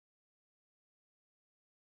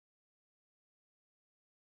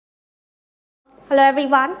Hello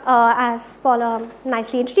everyone, as Paula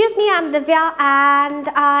nicely introduced me, I'm Divya and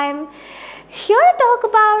I'm here to talk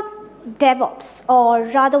about DevOps, or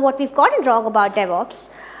rather what we've gotten wrong about DevOps.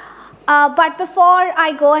 But before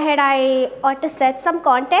I go ahead, I ought to set some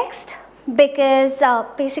context because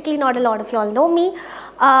basically not a lot of y'all know me.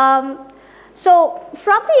 So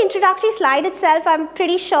from the introductory slide itself, I'm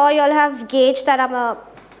pretty sure y'all have gauged that I'm a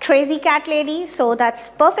crazy cat lady, so that's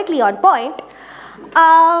perfectly on point.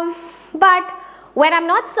 But when I'm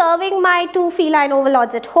not serving my two feline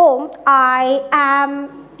overlords at home, I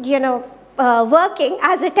am, working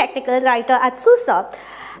as a technical writer at SUSE.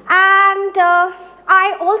 And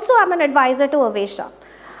I also am an advisor to Avesha.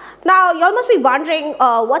 Now, y'all must be wondering,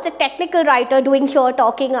 what's a technical writer doing here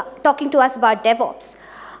talking to us about DevOps?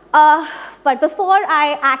 But before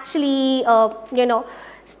I actually,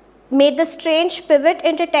 made the strange pivot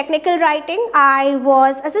into technical writing, I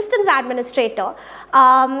was a systems administrator,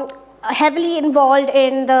 heavily involved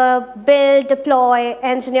in the build, deploy,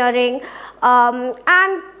 engineering,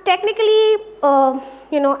 and technically,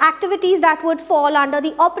 activities that would fall under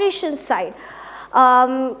the operations side,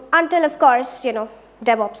 until, of course,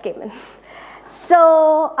 DevOps came in.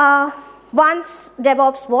 So once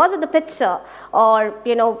DevOps was in the picture, or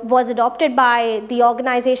was adopted by the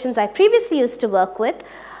organizations I previously used to work with,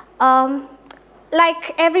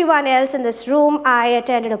 like everyone else in this room, I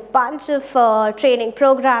attended a bunch of training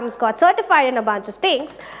programs, got certified in a bunch of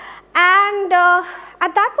things, and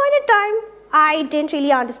at that point in time, I didn't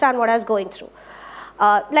really understand what I was going through.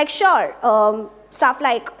 Stuff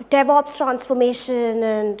like DevOps transformation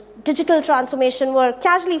and digital transformation were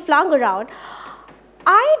casually flung around.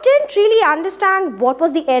 I didn't really understand what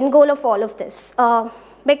was the end goal of all of this,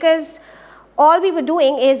 because all we were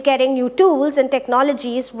doing is getting new tools and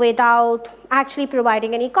technologies without actually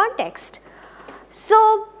providing any context.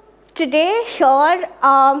 So today here,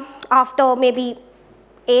 after maybe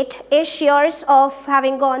 8-ish years of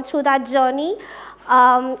having gone through that journey,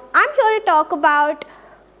 I'm here to talk about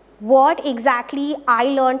what exactly I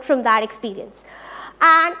learned from that experience.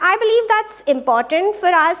 And I believe that's important for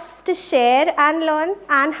us to share and learn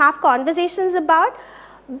and have conversations about,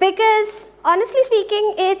 because honestly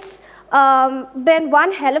speaking, it's been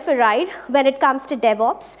one hell of a ride when it comes to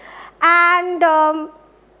DevOps, and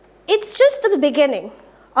it's just the beginning.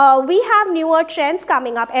 We have newer trends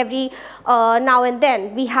coming up every now and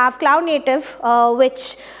then. We have cloud native,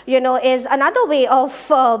 which is another way of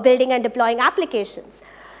building and deploying applications.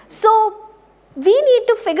 So we need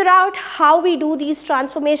to figure out how we do these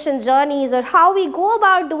transformation journeys, or how we go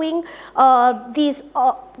about doing these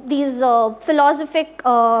philosophic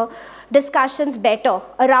discussions better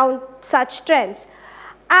around such trends.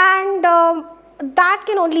 And that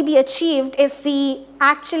can only be achieved if we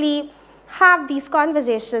actually have these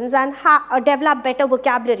conversations and develop better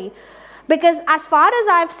vocabulary. Because as far as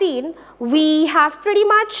I've seen, we have pretty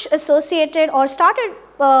much associated or started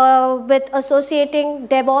with associating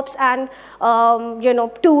DevOps and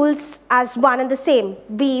tools as one and the same.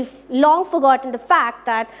 We've long forgotten the fact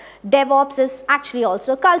that DevOps is actually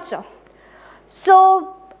also culture.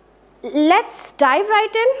 So let's dive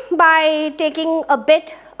right in by taking a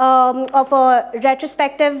bit of a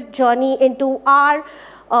retrospective journey into our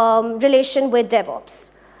relation with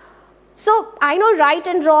DevOps. So I know right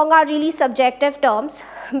and wrong are really subjective terms,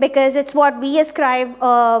 because it's what we ascribe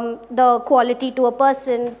the quality to a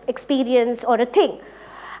person, experience, or a thing.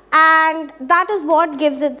 And that is what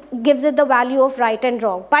gives it the value of right and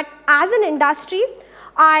wrong. But as an industry,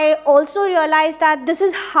 I also realize that this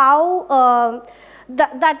is how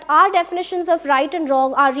that our definitions of right and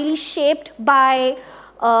wrong are really shaped by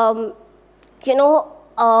how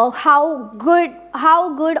good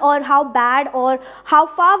or how bad or how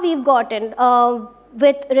far we've gotten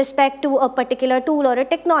with respect to a particular tool or a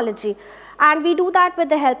technology. And we do that with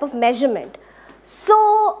the help of measurement.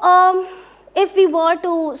 So if we were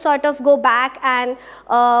to sort of go back and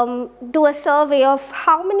do a survey of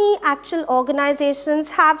how many actual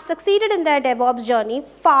organizations have succeeded in their DevOps journey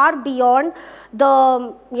far beyond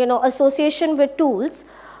the association with tools,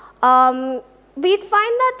 we'd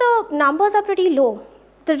find that the numbers are pretty low.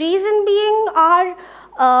 The reason being our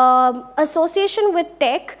association with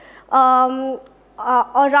tech,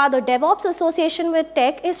 or rather DevOps association with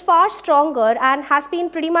tech, is far stronger and has been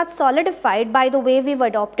pretty much solidified by the way we've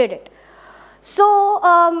adopted it. So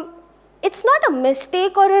it's not a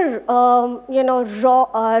mistake or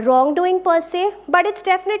a wrongdoing per se, but it's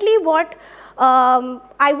definitely what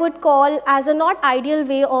I would call as a not ideal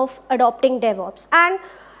way of adopting DevOps. And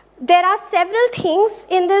there are several things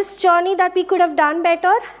in this journey that we could have done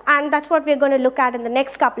better, and that's what we're going to look at in the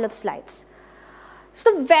next couple of slides.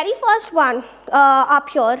 So the very first one up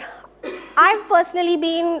here I've personally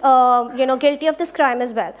been, guilty of this crime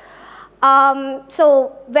as well.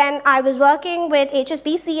 So when I was working with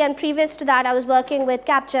HSBC and previous to that I was working with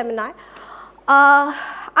Capgemini,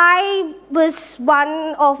 I was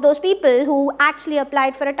one of those people who actually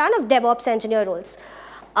applied for a ton of DevOps engineer roles.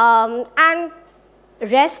 And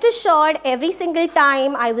rest assured, every single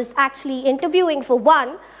time I was actually interviewing for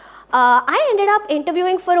one, I ended up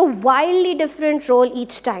interviewing for a wildly different role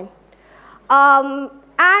each time.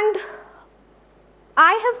 And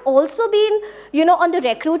I have also been, on the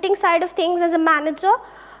recruiting side of things as a manager,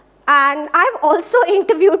 and I've also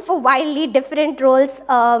interviewed for wildly different roles,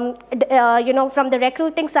 from the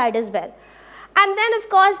recruiting side as well. And then, of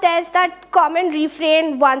course, there's that common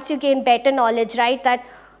refrain once you gain better knowledge, right, that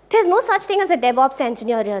there's no such thing as a DevOps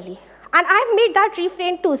engineer, really. And I've made that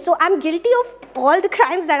refrain too. So I'm guilty of all the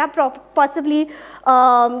crimes that are possibly,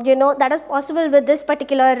 that is possible with this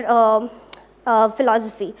particular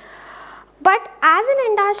philosophy. But as an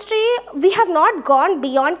industry, we have not gone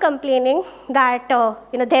beyond complaining that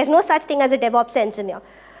there's no such thing as a DevOps engineer.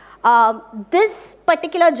 This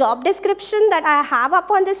particular job description that I have up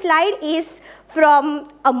on this slide is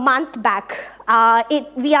from a month back.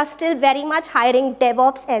 We are still very much hiring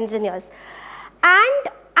DevOps engineers. And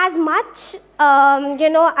as much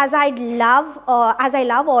as I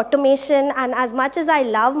love automation, and as much as I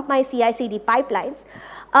love my CI/CD pipelines,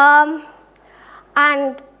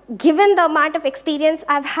 and given the amount of experience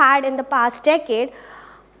I've had in the past decade,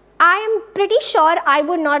 I am pretty sure I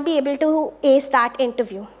would not be able to ace that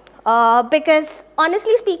interview. Because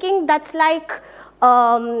honestly speaking, that's like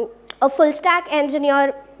a full stack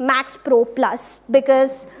engineer Max Pro Plus,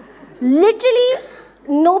 because literally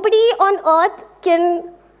nobody on earth can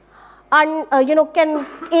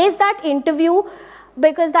ace that interview,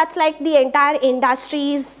 because that's like the entire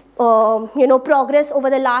industry's progress over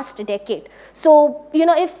the last decade. So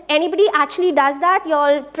if anybody actually does that,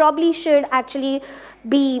 y'all probably should actually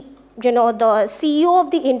be the CEO of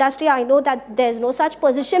the industry. I know that there's no such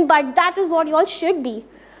position, but that is what y'all should be.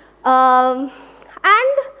 And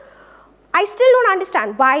I still don't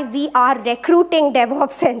understand why we are recruiting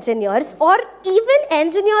DevOps engineers, or even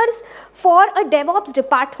engineers for a DevOps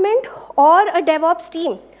department or a DevOps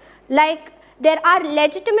team. Like, there are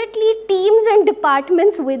legitimately teams and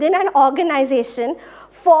departments within an organization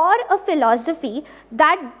for a philosophy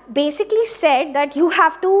that basically said that you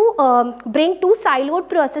have to bring two siloed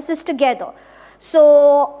processes together.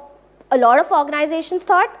 So a lot of organizations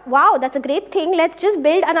thought, wow, that's a great thing, let's just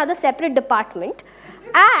build another separate department.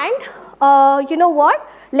 And you know what?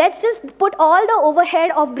 Let's just put all the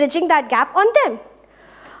overhead of bridging that gap on them.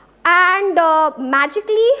 And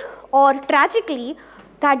magically or tragically,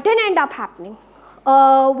 that didn't end up happening.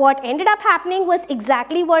 What ended up happening was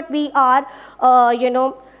exactly what we are,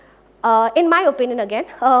 in my opinion again,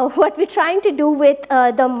 what we're trying to do with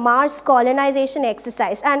the Mars colonization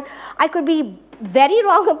exercise. And I could be very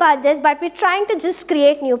wrong about this, but we're trying to just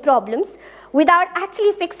create new problems without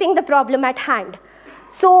actually fixing the problem at hand.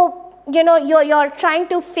 So, you're trying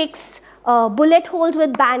to fix bullet holes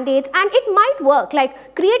with band-aids, and it might work.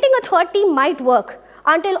 Like, creating a third team might work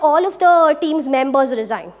until all of the team's members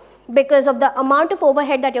resign because of the amount of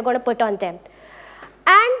overhead that you're going to put on them.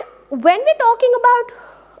 And when we're talking about,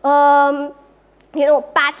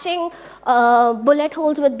 patching bullet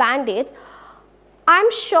holes with band-aids,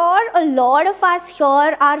 I'm sure a lot of us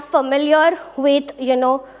here are familiar with,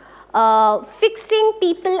 fixing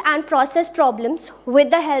people and process problems with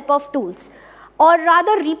the help of tools, or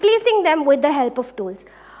rather replacing them with the help of tools.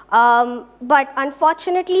 But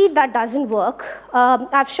unfortunately, that doesn't work.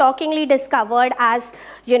 I've shockingly discovered as,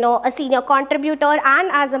 a senior contributor and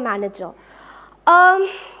as a manager.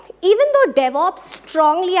 Even though DevOps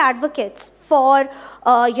strongly advocates for,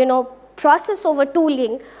 process over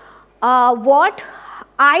tooling, what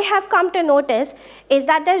I have come to notice is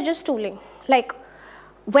that there's just tooling. Like,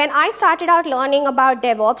 when I started out learning about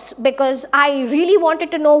DevOps, because I really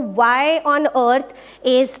wanted to know why on earth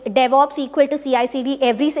is DevOps equal to CI/CD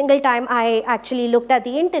every single time I actually looked at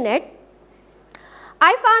the internet,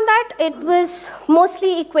 I found that it was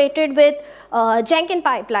mostly equated with Jenkins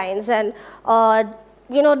pipelines and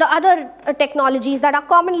the other technologies that are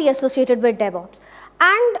commonly associated with DevOps.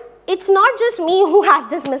 And it's not just me who has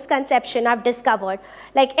this misconception, I've discovered.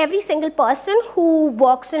 Like, every single person who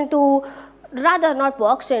walks into, rather not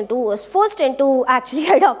walks into, was forced into actually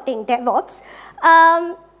adopting DevOps,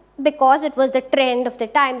 because it was the trend of the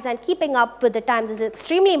times, and keeping up with the times is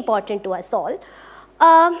extremely important to us all.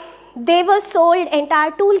 They were sold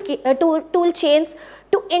entire tool chains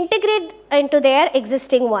to integrate into their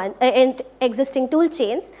existing tool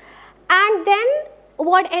chains. And then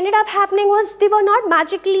what ended up happening was they were not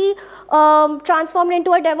magically transformed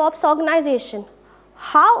into a DevOps organization.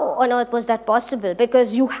 How on earth was that possible?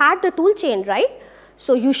 Because you had the tool chain, right?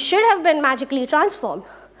 So you should have been magically transformed.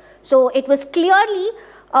 So it was clearly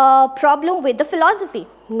a problem with the philosophy,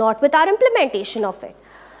 not with our implementation of it.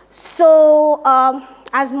 So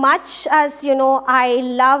as much as I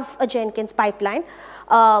love a Jenkins pipeline,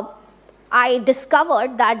 I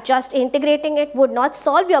discovered that just integrating it would not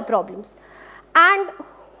solve your problems. And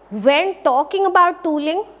when talking about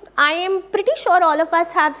tooling, I am pretty sure all of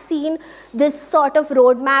us have seen this sort of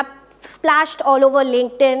roadmap splashed all over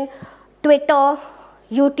LinkedIn, Twitter,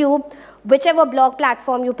 YouTube, whichever blog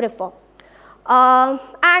platform you prefer.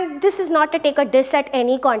 And this is not to take a diss at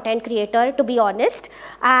any content creator, to be honest,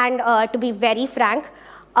 and to be very frank.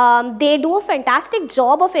 They do a fantastic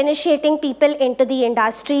job of initiating people into the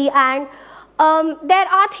industry, and there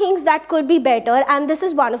are things that could be better, and this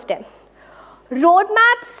is one of them.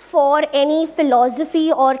 Roadmaps for any philosophy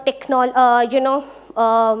or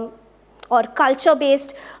or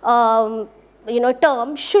culture-based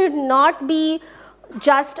term should not be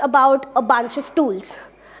just about a bunch of tools.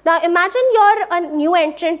 Now imagine you're a new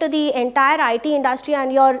entrant to the entire IT industry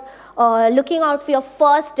and you're looking out for your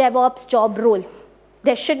first DevOps job role.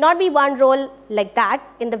 There should not be one role like that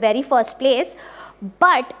in the very first place,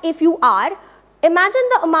 but if you are, imagine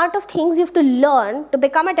the amount of things you have to learn to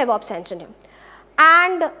become a DevOps engineer.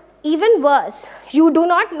 And even worse, you do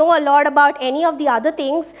not know a lot about any of the other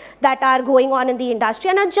things that are going on in the industry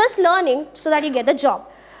and are just learning so that you get the job.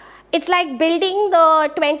 It's like building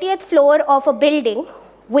the 20th floor of a building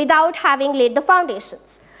without having laid the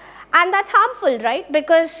foundations. And that's harmful, right?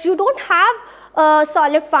 Because you don't have a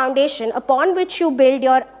solid foundation upon which you build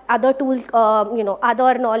your other tools,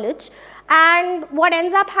 other knowledge. And what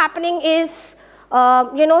ends up happening is,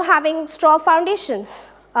 having straw foundations,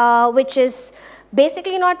 which is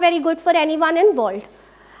basically not very good for anyone involved.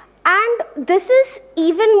 And this is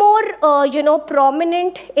even more,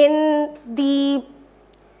 prominent in the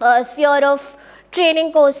sphere of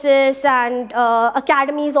training courses and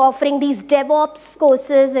academies offering these DevOps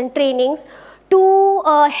courses and trainings to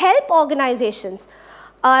help organizations.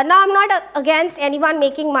 Now, I'm not against anyone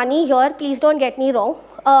making money here, please don't get me wrong.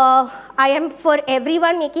 I am for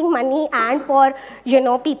everyone making money and for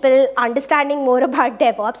people understanding more about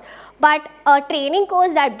DevOps. But a training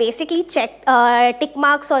course that basically tick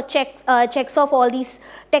marks or checks off all these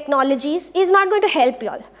technologies is not going to help you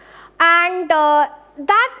all. And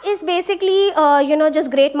that is basically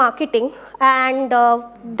just great marketing, and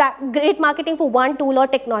that great marketing for one tool or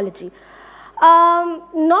technology.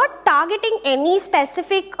 Not targeting any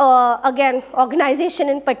specific organization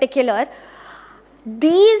in particular.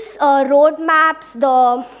 These roadmaps,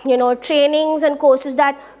 the trainings and courses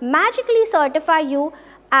that magically certify you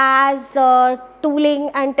as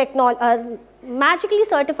tooling and technology, magically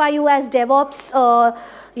certify you as DevOps, a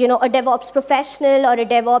DevOps professional or a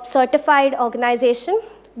DevOps certified organization,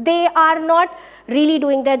 they are not really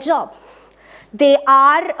doing their job. They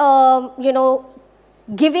are,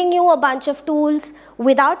 giving you a bunch of tools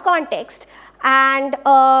without context, and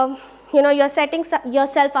you're setting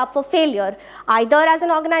yourself up for failure, either as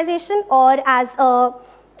an organization or as an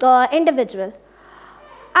individual.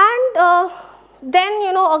 And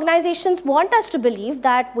then, organizations want us to believe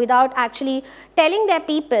that without actually telling their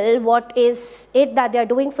people what is it that they're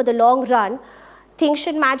doing for the long run, things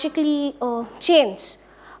should magically change.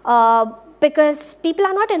 Because people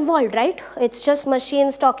are not involved, right? It's just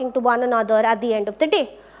machines talking to one another at the end of the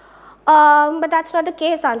day. But that's not the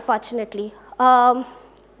case, unfortunately.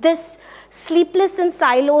 This sleepless in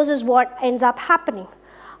silos is what ends up happening.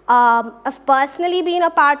 I've personally been a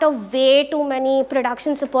part of way too many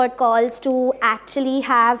production support calls to actually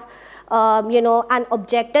have, an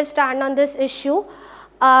objective stand on this issue.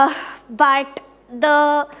 But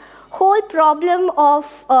the whole problem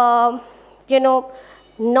of,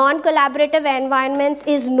 non-collaborative environments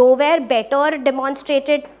is nowhere better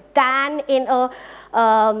demonstrated than in a,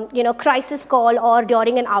 crisis call or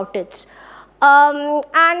during an outage.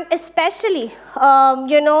 And especially,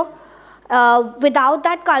 without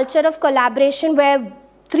that culture of collaboration where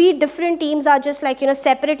 3 different teams are just like,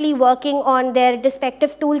 separately working on their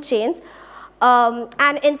respective tool chains,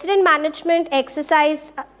 and incident management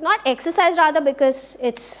exercise, not exercise rather, because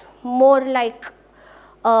it's more like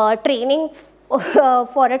training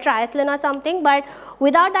for a triathlon or something, but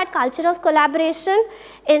without that culture of collaboration,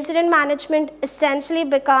 incident management essentially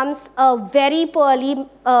becomes a very poorly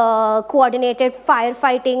coordinated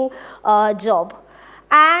firefighting job.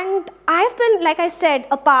 And I've been, like I said,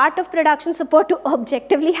 a part of production support to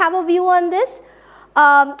objectively have a view on this.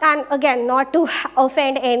 And again, not to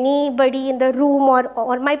offend anybody in the room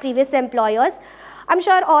or my previous employers, I'm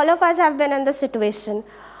sure all of us have been in this situation.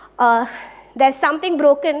 There's something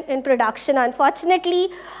broken in production. Unfortunately,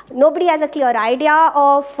 nobody has a clear idea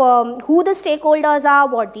of who the stakeholders are,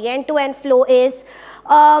 what the end-to-end flow is.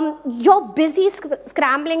 You're busy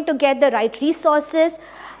scrambling to get the right resources,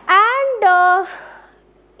 and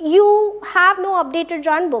you have no updated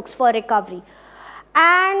run books for recovery.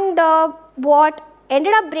 And what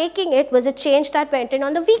ended up breaking it was a change that went in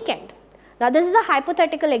on the weekend. Now, this is a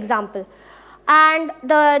hypothetical example. And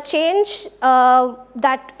the change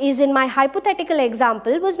that is in my hypothetical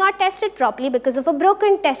example was not tested properly because of a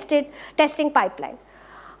broken testing pipeline.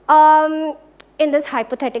 In this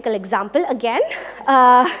hypothetical example, again,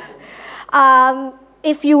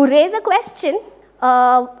 if you raise a question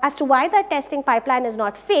as to why the testing pipeline is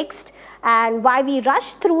not fixed and why we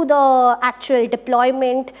rushed through the actual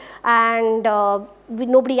deployment and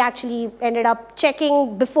nobody actually ended up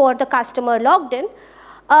checking before the customer logged in,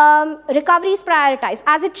 recovery is prioritized,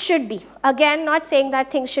 as it should be. Again, not saying that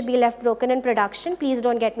things should be left broken in production, please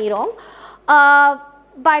don't get me wrong.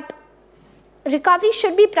 But recovery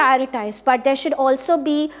should be prioritized, but there should also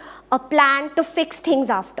be a plan to fix things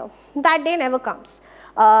after. That day never comes,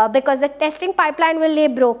 because the testing pipeline will lay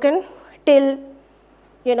broken till,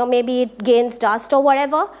 maybe it gains dust or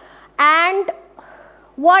whatever. And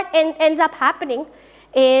what ends up happening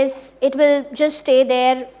is it will just stay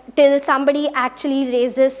there till somebody actually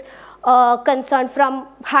raises concern from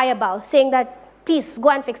high above, saying that, please go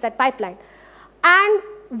and fix that pipeline. And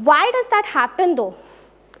why does that happen though?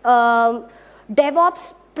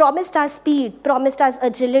 DevOps promised us speed, promised us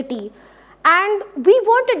agility, and we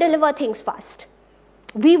want to deliver things fast.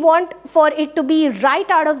 We want for it to be right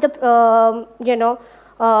out of the,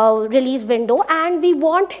 release window, and we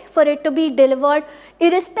want for it to be delivered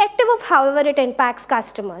irrespective of however it impacts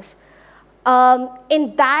customers.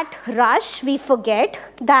 In that rush, we forget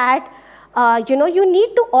that you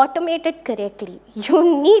need to automate it correctly.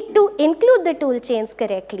 You need to include the tool chains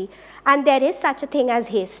correctly, and there is such a thing as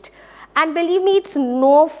haste. And believe me, it's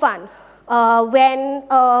no fun when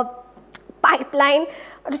pipeline,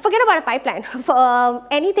 forget about a pipeline,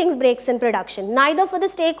 anything breaks in production, neither for the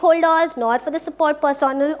stakeholders, nor for the support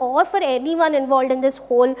personnel, or for anyone involved in this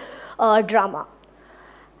whole drama.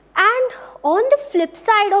 And on the flip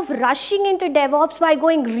side of rushing into DevOps by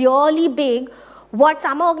going really big, what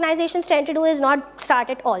some organizations tend to do is not start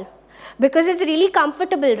at all. Because it's really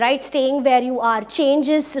comfortable, right, staying where you are. Change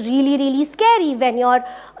is really, really scary when you're,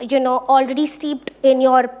 already steeped in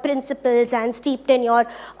your principles and steeped in your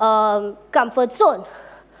comfort zone.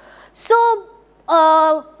 So,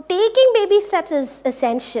 taking baby steps is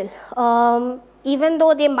essential. Even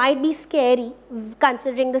though they might be scary,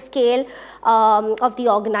 considering the scale of the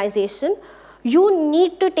organization, you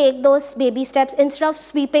need to take those baby steps instead of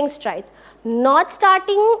sweeping strides. Not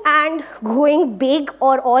starting and going big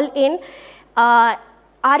or all in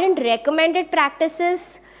aren't recommended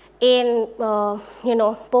practices in,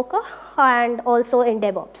 poker and also in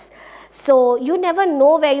DevOps. So you never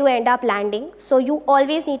know where you end up landing, so you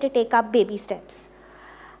always need to take up baby steps.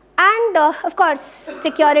 And of course,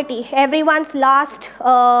 security, everyone's last,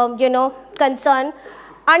 concern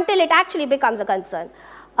until it actually becomes a concern.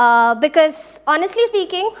 Because honestly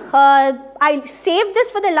speaking, I saved this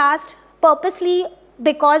for the last purposely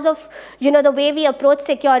because of, the way we approach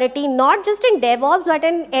security, not just in DevOps, but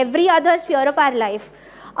in every other sphere of our life.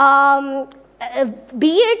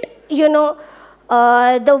 Be it,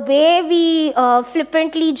 the way we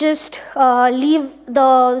flippantly just leave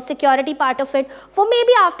the security part of it for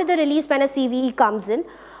maybe after the release when a CVE comes in.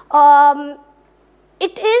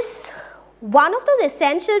 It is one of those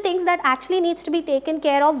essential things that actually needs to be taken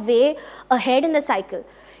care of way ahead in the cycle.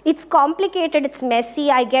 It's complicated, it's messy,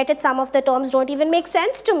 I get it, some of the terms don't even make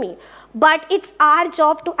sense to me. But it's our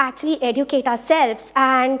job to actually educate ourselves,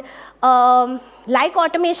 and like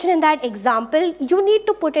automation in that example, you need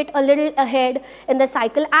to put it a little ahead in the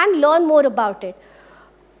cycle and learn more about it.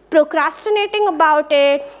 Procrastinating about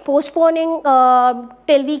it, postponing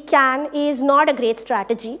till we can is not a great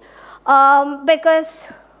strategy because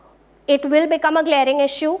it will become a glaring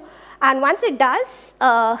issue, and once it does,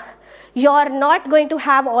 you're not going to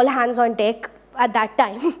have all hands on deck at that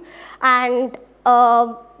time. And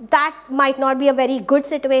that might not be a very good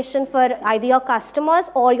situation for either your customers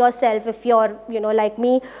or yourself if you're, like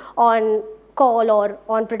me, on call or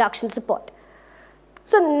on production support.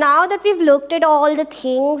 So now that we've looked at all the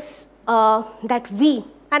things that we,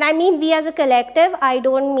 and I mean we as a collective, I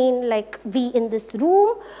don't mean like we in this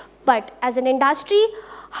room, but as an industry,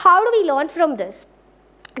 how do we learn from this?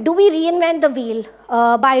 do we reinvent the wheel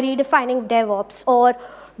by redefining DevOps, or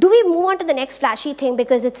do we move on to the next flashy thing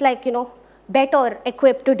because it's like, better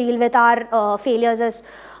equipped to deal with our failures as,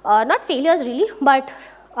 not failures really, but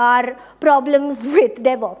our problems with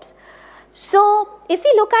DevOps. So if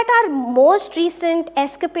we look at our most recent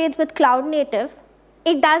escapades with cloud native,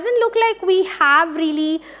 it doesn't look like we have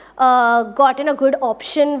really gotten a good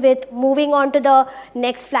option with moving on to the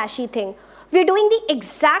next flashy thing. We're doing the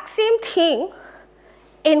exact same thing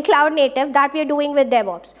in cloud native that we're doing with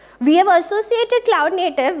DevOps. We have associated cloud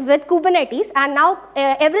native with Kubernetes, and now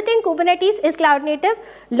everything Kubernetes is cloud native.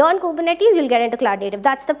 Learn Kubernetes, you'll get into cloud native.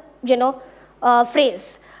 That's the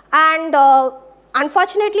phrase. And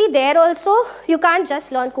unfortunately, there also, you can't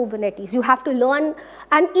just learn Kubernetes. You have to learn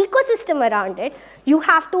an ecosystem around it. You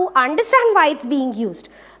have to understand why it's being used,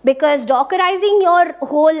 because Dockerizing your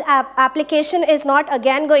whole application is not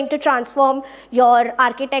again going to transform your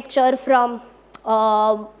architecture from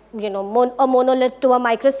a monolith to a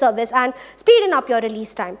microservice and speeding up your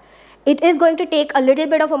release time. It is going to take a little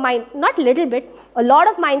bit of a a lot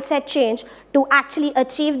of mindset change to actually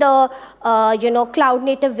achieve the cloud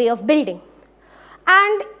native way of building.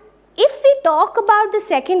 And if we talk about the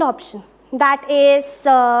second option, that is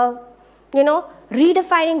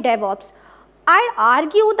redefining DevOps, I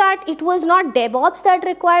argue that it was not DevOps that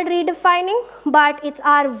required redefining, but it's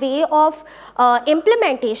our way of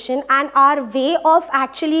implementation and our way of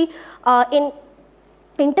actually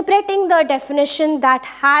interpreting the definition that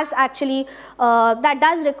has actually, that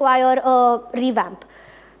does require a revamp.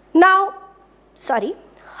 Now,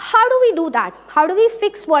 how do we do that? How do we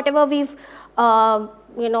fix whatever we've, I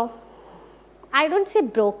don't say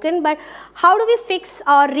broken, but how do we fix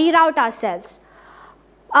or reroute ourselves?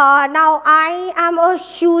 Now, I am a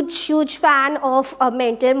huge fan of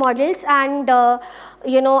mental models, and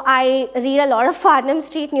I read a lot of Farnham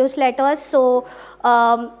Street newsletters, so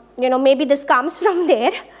maybe this comes from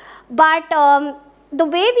there. But the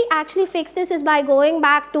way we actually fix this is by going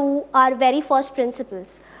back to our very first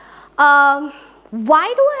principles.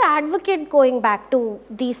 Why do I advocate going back to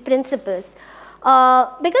these principles?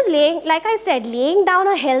 Because like I said, laying down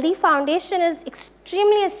a healthy foundation is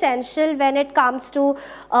extremely essential when it comes to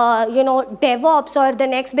DevOps or the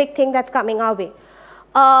next big thing that's coming our way.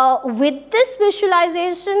 With this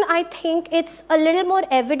visualization, I think it's a little more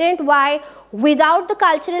evident why, without the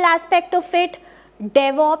cultural aspect of it,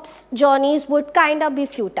 DevOps journeys would kind of be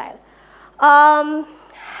futile. And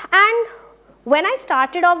when I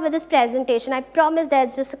started off with this presentation, I promise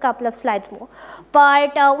there's just a couple of slides more,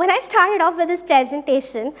 but when I started off with this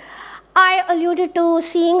presentation, I alluded to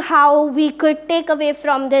seeing how we could take away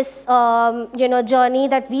from this journey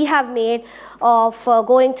that we have made of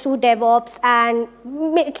going through DevOps and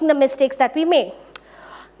making the mistakes that we made.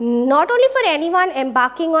 Not only for anyone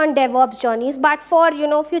embarking on DevOps journeys, but for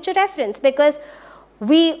future reference, because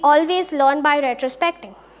we always learn by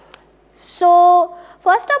retrospecting. So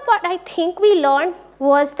first up, what I think we learned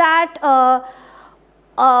was that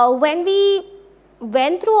when we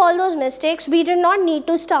went through all those mistakes, we did not need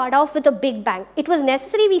to start off with a big bang. It was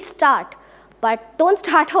necessary we start, but don't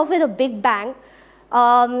start off with a big bang.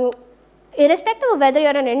 Irrespective of whether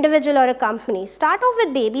you're an individual or a company, start off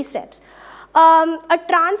with baby steps. A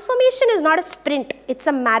transformation is not a sprint, it's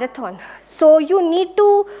a marathon. So you need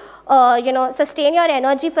to sustain your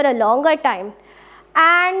energy for a longer time.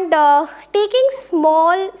 And taking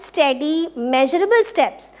small, steady, measurable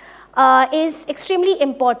steps is extremely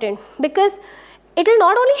important, because it will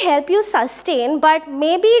not only help you sustain, but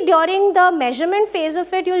maybe during the measurement phase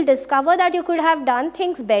of it, you'll discover that you could have done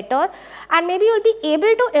things better, and maybe you'll be able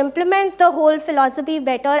to implement the whole philosophy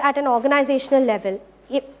better at an organizational level.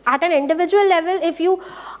 At an individual level, if you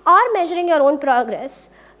are measuring your own progress,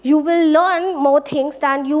 you will learn more things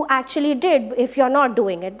than you actually did if you're not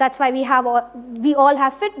doing it. That's why we all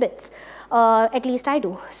have Fitbits, at least I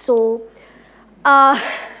do. So, and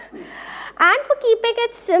for keeping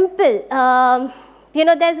it simple,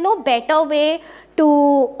 there's no better way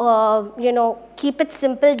to, keep it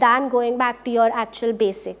simple than going back to your actual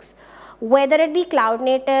basics. Whether it be cloud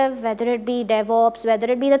native, whether it be DevOps, whether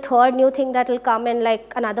it be the third new thing that will come in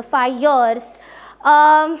like another 5 years,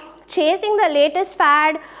 chasing the latest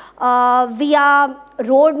fad via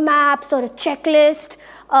roadmaps or a checklist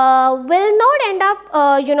will not end up,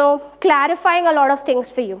 clarifying a lot of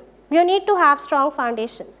things for you. You need to have strong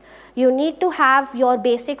foundations. You need to have your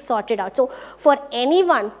basics sorted out. So for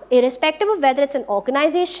anyone, irrespective of whether it's an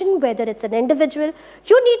organization, whether it's an individual,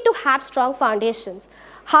 you need to have strong foundations.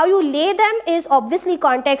 How you lay them is obviously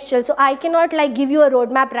contextual. So I cannot give you a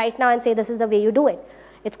roadmap right now and say this is the way you do it.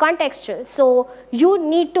 It's contextual. So you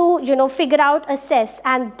need to, figure out, assess,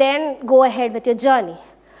 and then go ahead with your journey.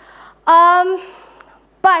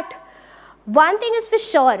 But one thing is for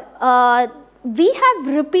sure, we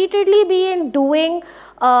have repeatedly been doing,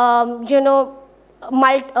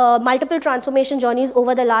 multiple transformation journeys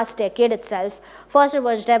over the last decade itself. First it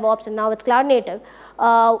was DevOps and now it's cloud native.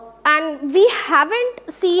 And we haven't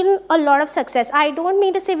seen a lot of success. I don't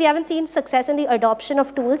mean to say we haven't seen success in the adoption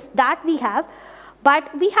of tools, that we have,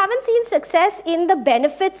 but we haven't seen success in the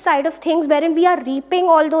benefit side of things wherein we are reaping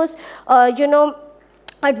all those,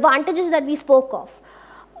 advantages that we spoke of.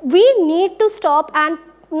 We need to stop and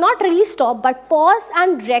not really stop, but pause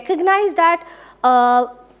and recognize that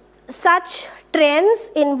such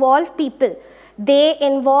trends involve people. They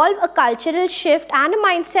involve a cultural shift and a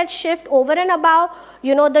mindset shift over and above,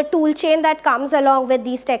 the tool chain that comes along with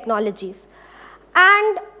these technologies.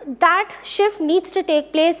 And that shift needs to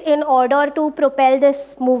take place in order to propel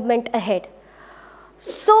this movement ahead.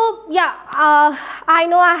 So yeah, I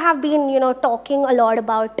know I have been talking a lot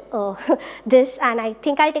about this, and I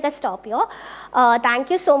think I'll take a stop here. Thank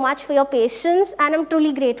you so much for your patience, and I'm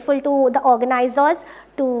truly grateful to the organizers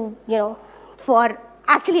for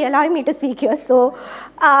actually allowing me to speak here. So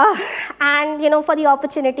and for the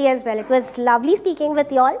opportunity as well. It was lovely speaking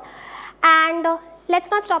with you all, and let's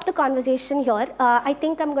not stop the conversation here. I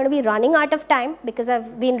think I'm going to be running out of time because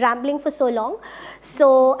I've been rambling for so long.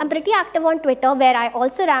 So I'm pretty active on Twitter where I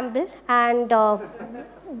also ramble, and I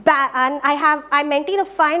maintain a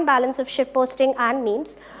fine balance of shitposting and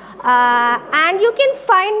memes. And you can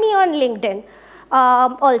find me on LinkedIn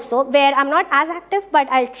also, where I'm not as active, but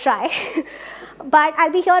I'll try. But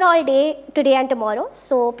I'll be here all day, today and tomorrow.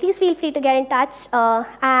 So please feel free to get in touch,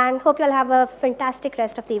 and hope you'll have a fantastic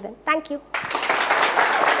rest of the event. Thank you.